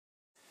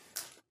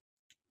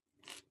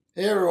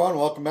Hey everyone,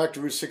 welcome back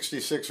to Route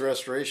 66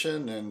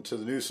 Restoration, and to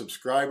the new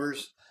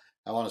subscribers,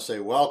 I want to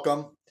say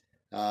welcome.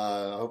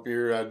 I hope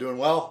you're doing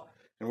well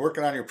and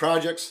working on your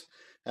projects.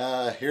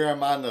 Here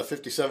I'm on the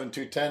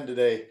 57210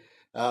 today.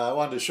 I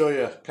wanted to show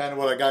you kind of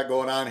what I got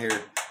going on here.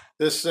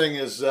 This thing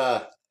is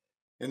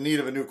in need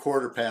of a new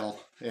quarter panel,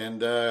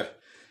 and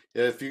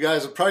if you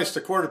guys have priced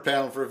a quarter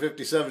panel for a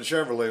 57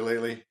 Chevrolet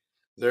lately,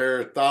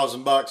 they're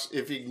 $1,000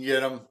 if you can get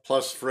them,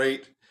 plus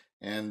freight.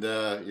 And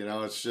you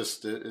know, it's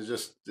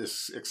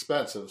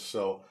expensive.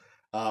 So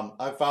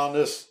I found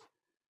this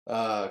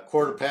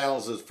quarter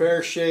panels is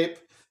fair shape.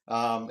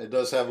 It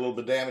does have a little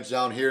bit of damage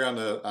down here on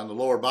the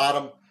lower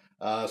bottom,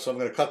 so I'm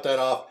going to cut that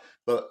off.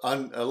 But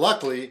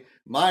luckily,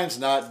 mine's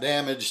not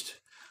damaged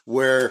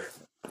where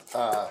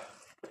that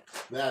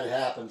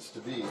happens to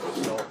be.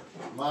 So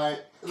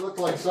it looked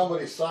like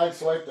somebody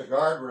sideswiped the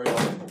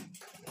guardrail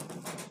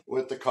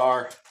with the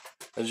car.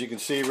 As you can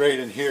see right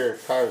in here,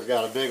 the car's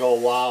got a big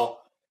old wow.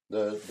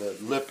 The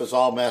lip is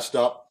all messed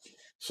up.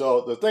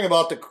 So the thing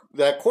about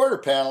that quarter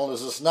panel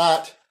is it's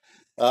not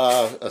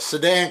a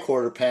sedan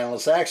quarter panel.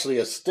 It's actually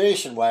a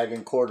station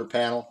wagon quarter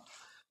panel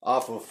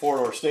off of a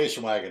four-door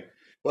station wagon.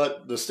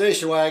 But the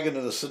station wagon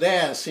and the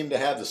sedan seem to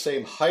have the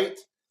same height.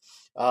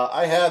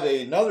 I have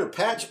another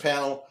patch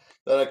panel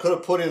that I could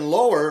have put in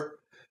lower,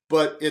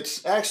 but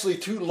it's actually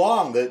too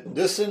long.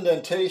 This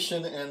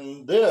indentation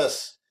and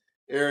this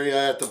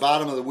area at the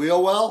bottom of the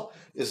wheel well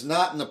is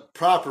not in the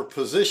proper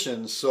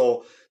position,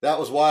 so that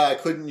was why I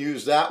couldn't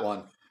use that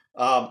one.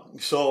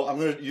 So I'm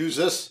going to use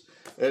this,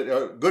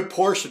 a good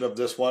portion of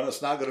this one.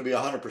 It's not going to be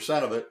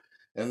 100% of it.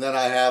 And then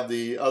I have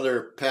the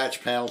other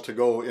patch panel to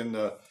go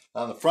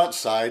on the front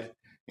side.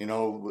 You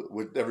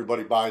know,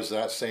 everybody buys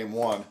that same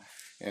one,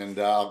 and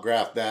I'll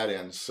graft that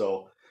in.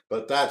 So,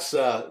 but that's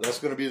going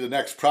to be the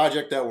next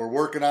project that we're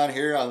working on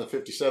here on the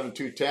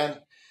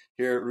 57210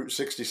 here at Route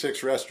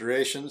 66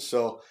 Restoration.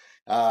 So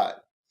I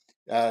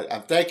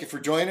thank you for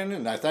joining,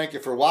 and I thank you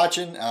for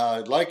watching.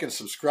 Like and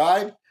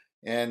subscribe,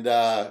 and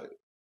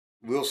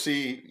we'll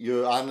see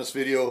you on this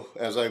video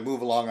as I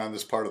move along on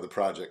this part of the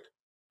project.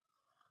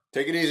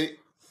 Take it easy.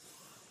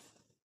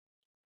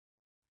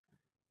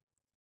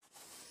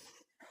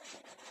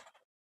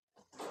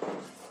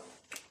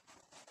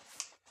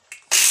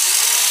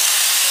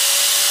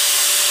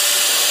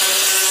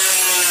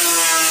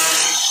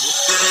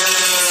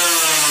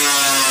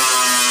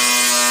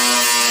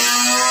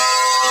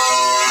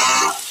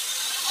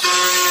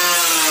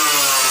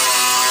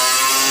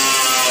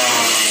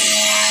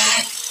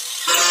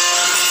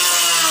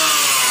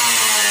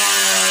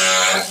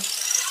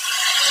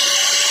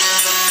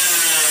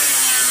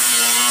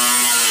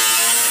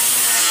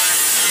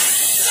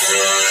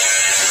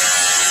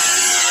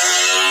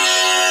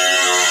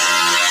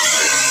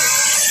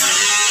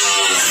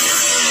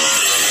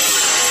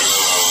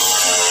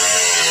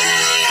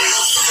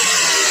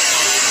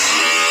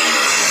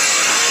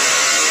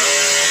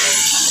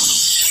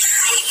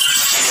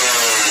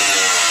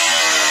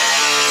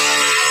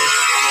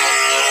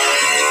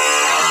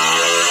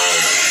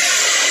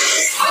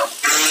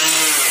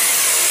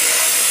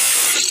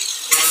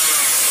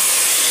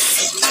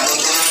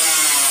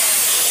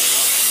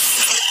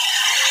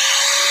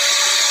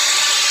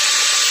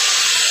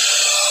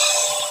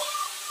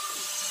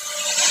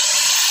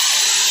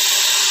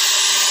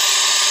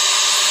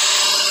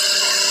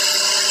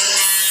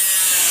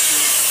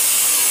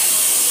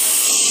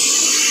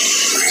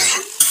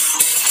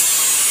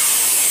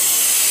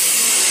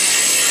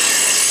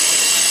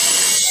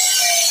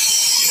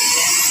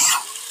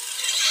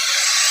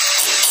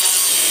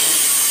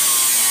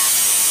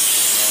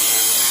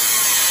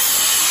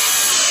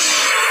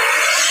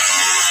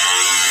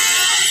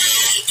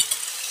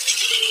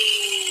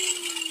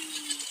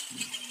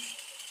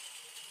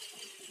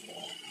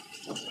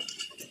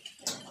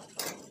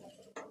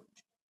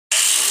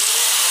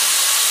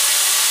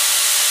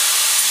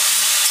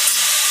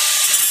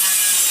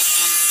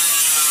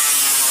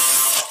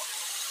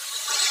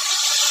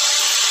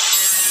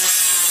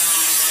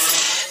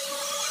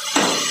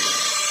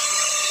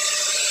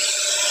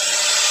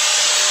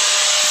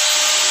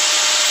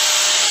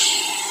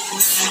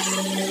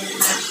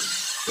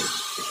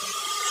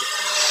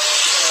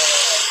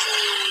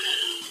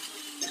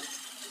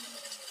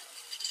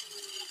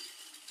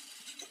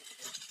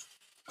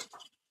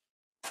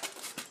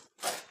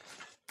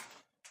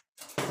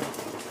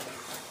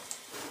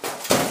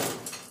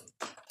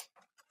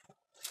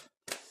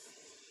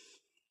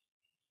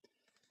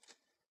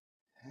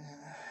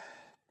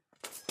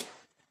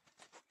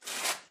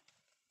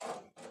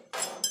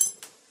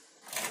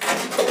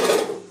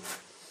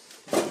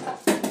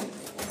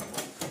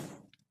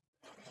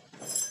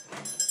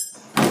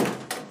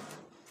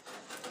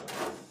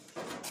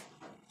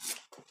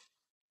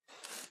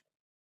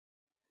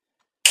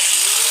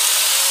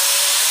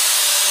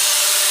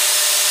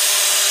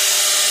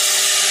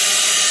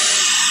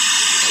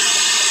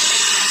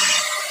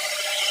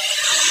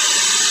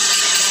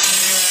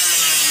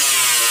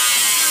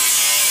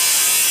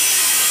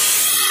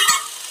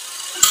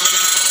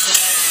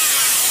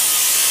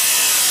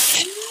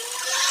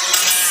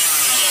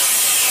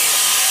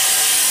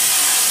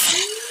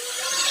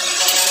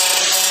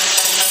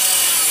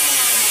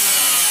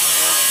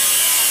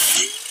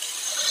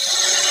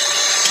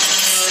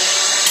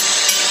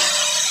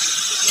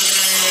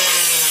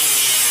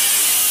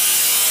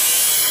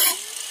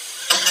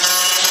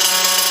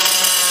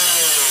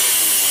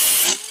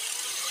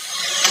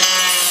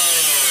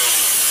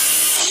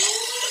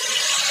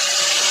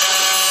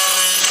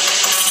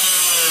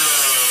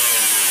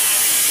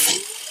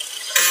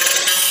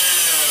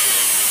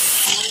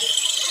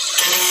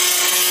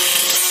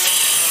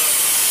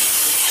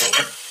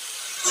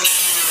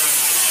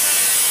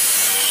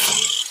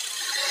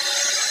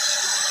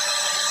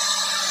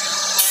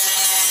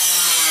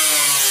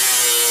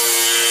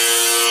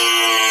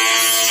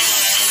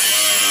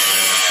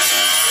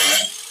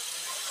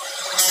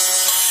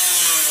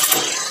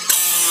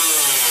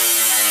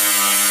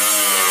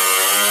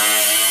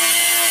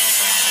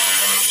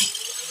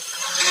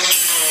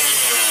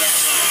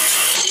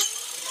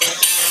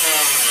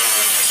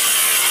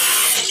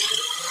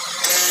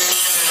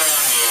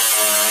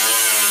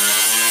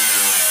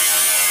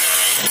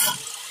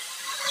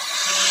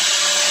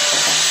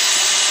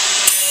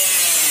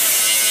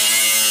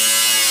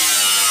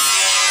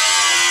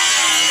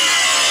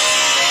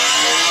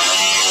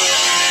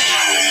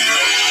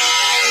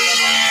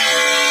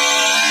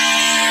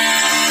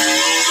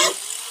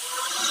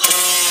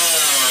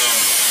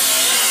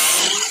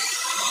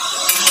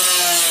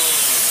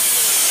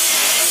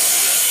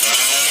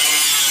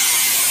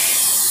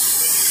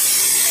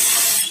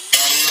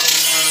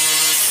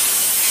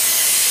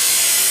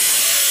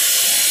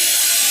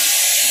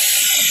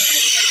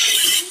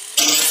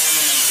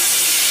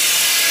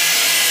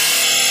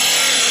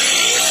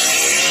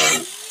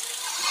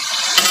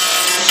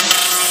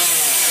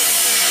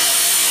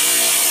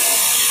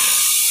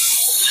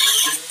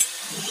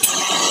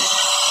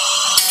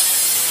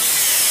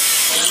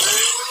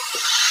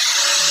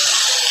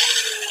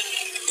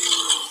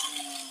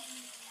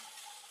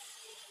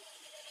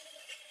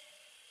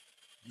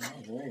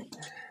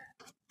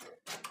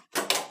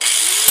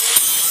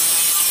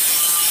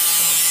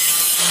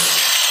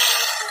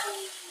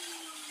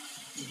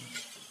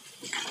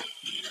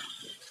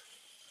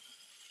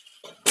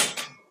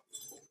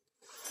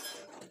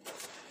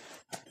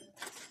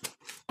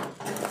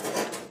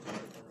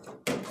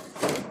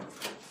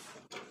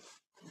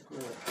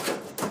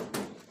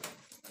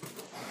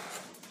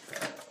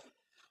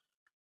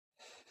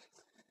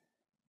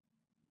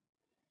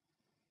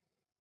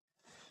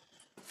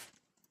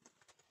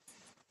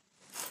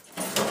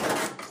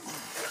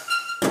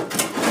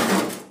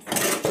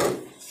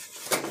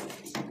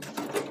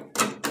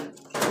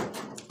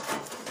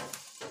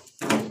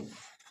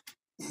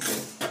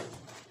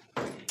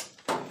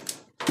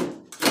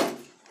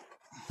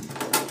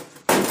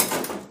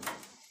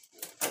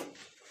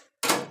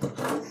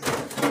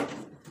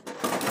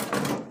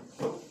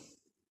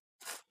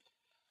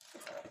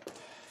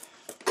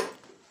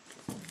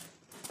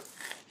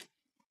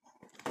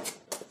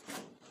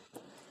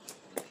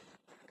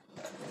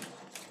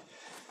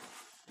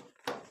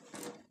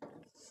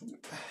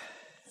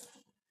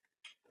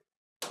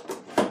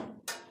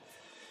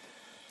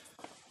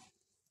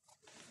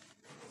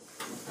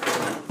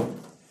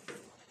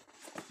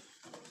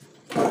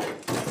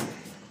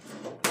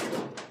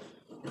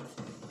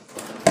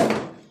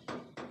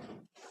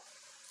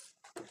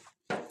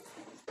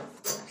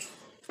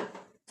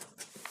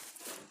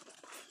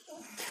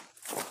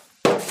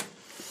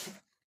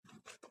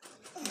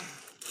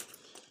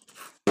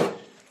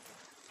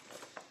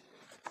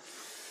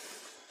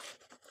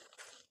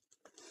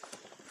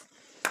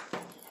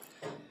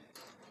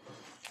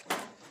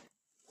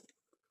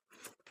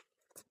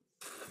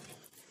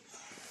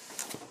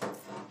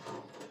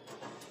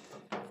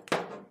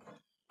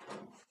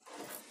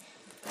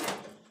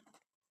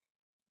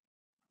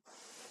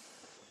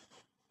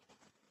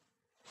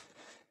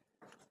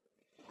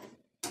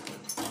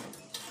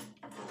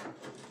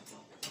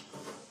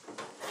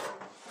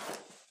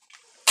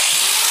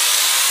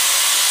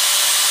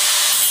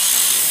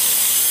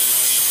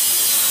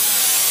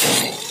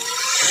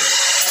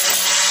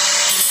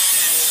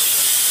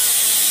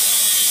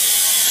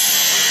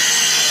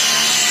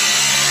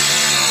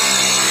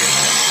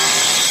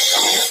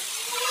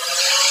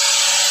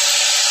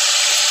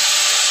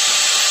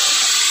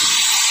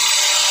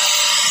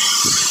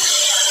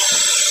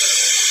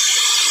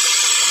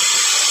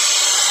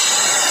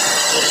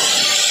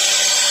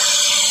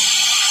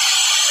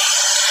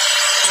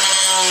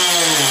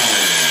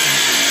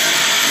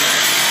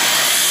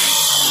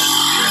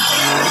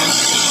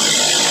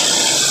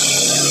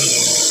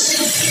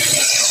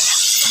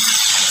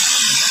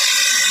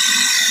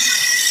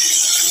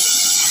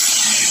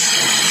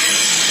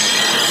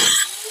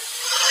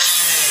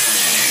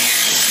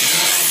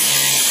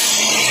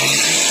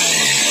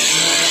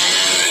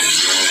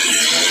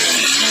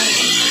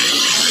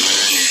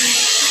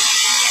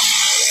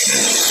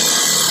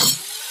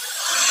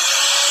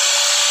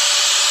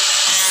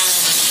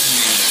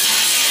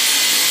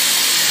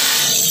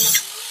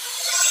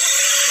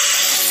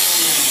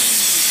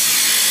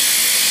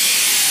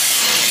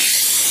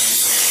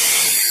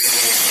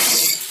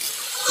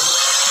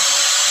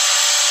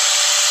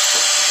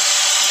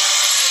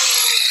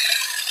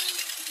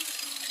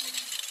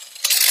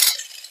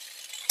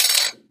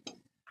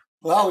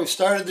 Well, we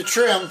started the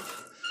trim.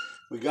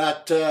 We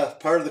got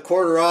part of the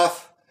quarter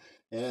off,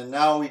 and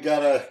now we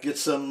gotta get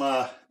some,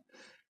 I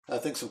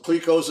think some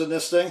Clecos in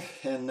this thing,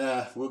 and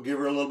we'll give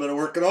her a little bit of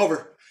working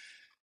over.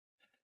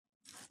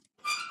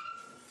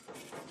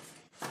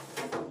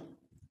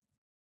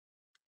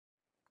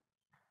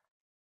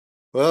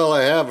 Well,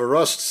 I have a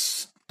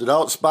rusted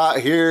out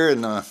spot here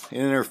in the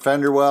inner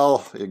fender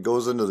well. It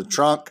goes into the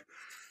trunk.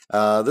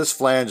 This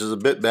flange is a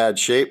bit bad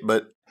shape,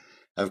 but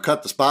I've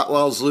cut the spot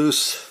welds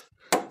loose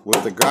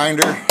with the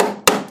grinder.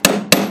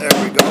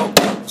 There we go.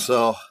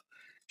 So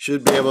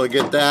should be able to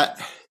get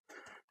that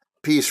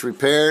piece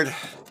repaired.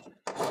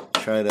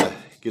 Try to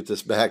get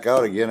this back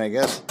out again, I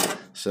guess.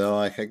 So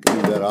I can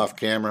do that off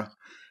camera.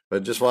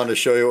 But just wanted to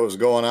show you what was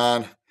going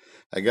on.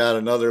 I got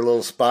another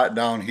little spot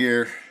down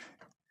here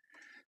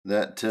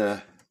that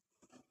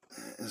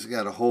has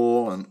got a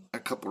hole and a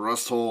couple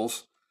rust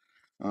holes.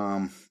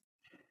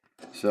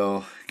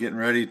 So getting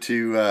ready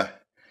to,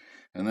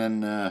 and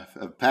then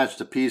I've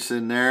patched a piece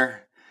in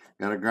there.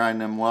 Got to grind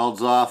them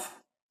welds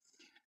off.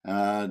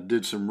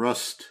 Did some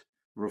rust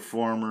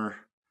reformer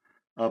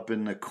up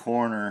in the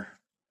corner.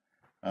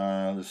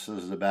 This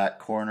is the back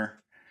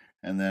corner,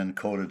 and then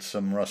coated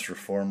some rust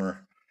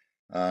reformer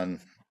on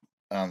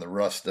the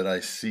rust that I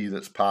see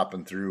that's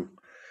popping through.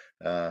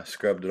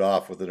 Scrubbed it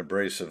off with an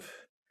abrasive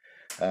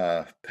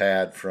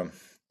pad from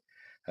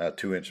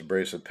 2-inch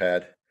abrasive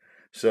pad.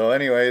 So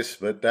anyways,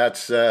 but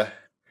that's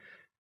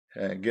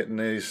getting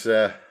these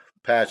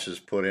patches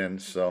put in.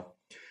 So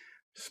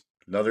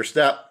another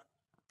step.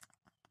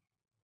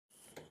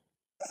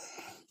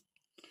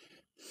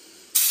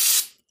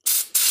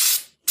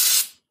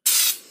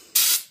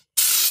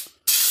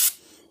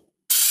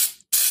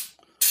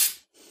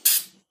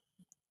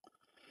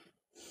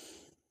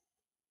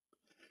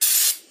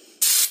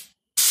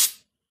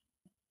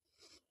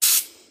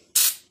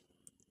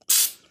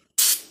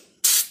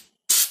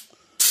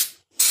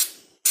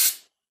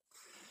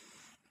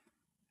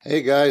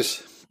 Hey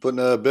guys, putting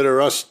a bit of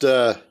rust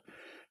undercoating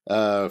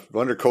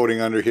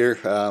under here.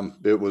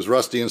 It was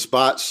rusty in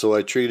spots, so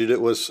I treated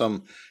it with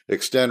some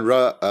Extend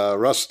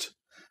rust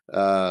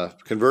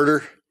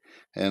converter,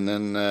 and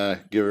then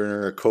giving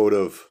her a coat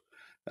of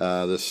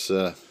this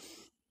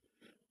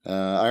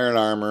Iron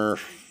Armor.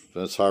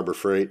 That's Harbor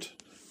Freight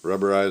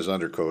rubberized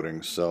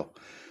undercoating. So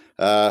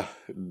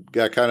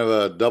got kind of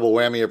a double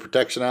whammy of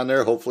protection on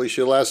there. Hopefully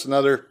she'll last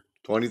another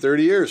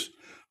 20-30 years.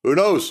 Who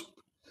knows?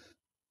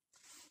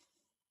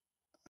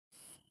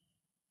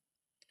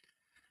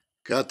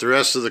 Got the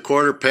rest of the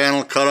quarter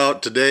panel cut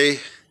out today.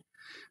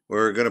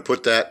 We're going to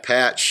put that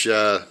patch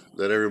that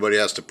everybody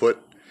has to put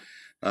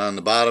on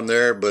the bottom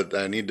there, but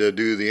I need to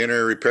do the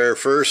inner repair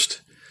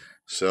first.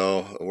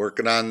 So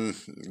working on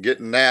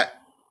getting that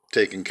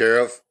taken care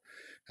of.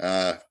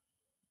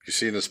 You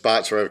see the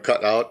spots where I've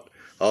cut out.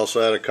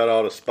 Also had to cut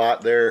out a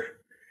spot there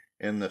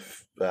in the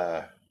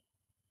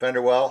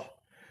fender well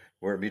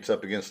where it meets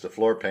up against the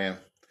floor pan.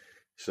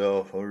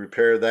 So we'll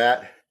repair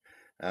that.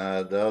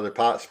 The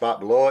other spot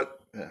below it,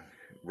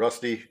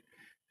 rusty,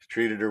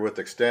 treated her with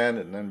Extend,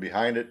 and then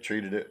behind it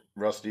treated it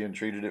rusty and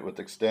treated it with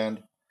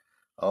Extend.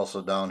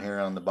 Also down here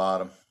on the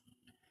bottom.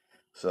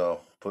 So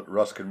put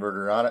rust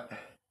converter on it,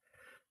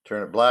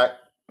 turn it black,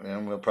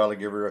 and we'll probably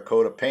give her a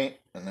coat of paint,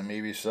 and then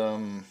maybe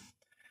some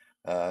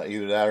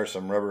either that or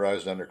some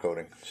rubberized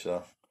undercoating.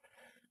 So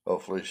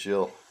hopefully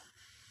she'll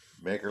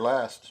make her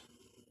last.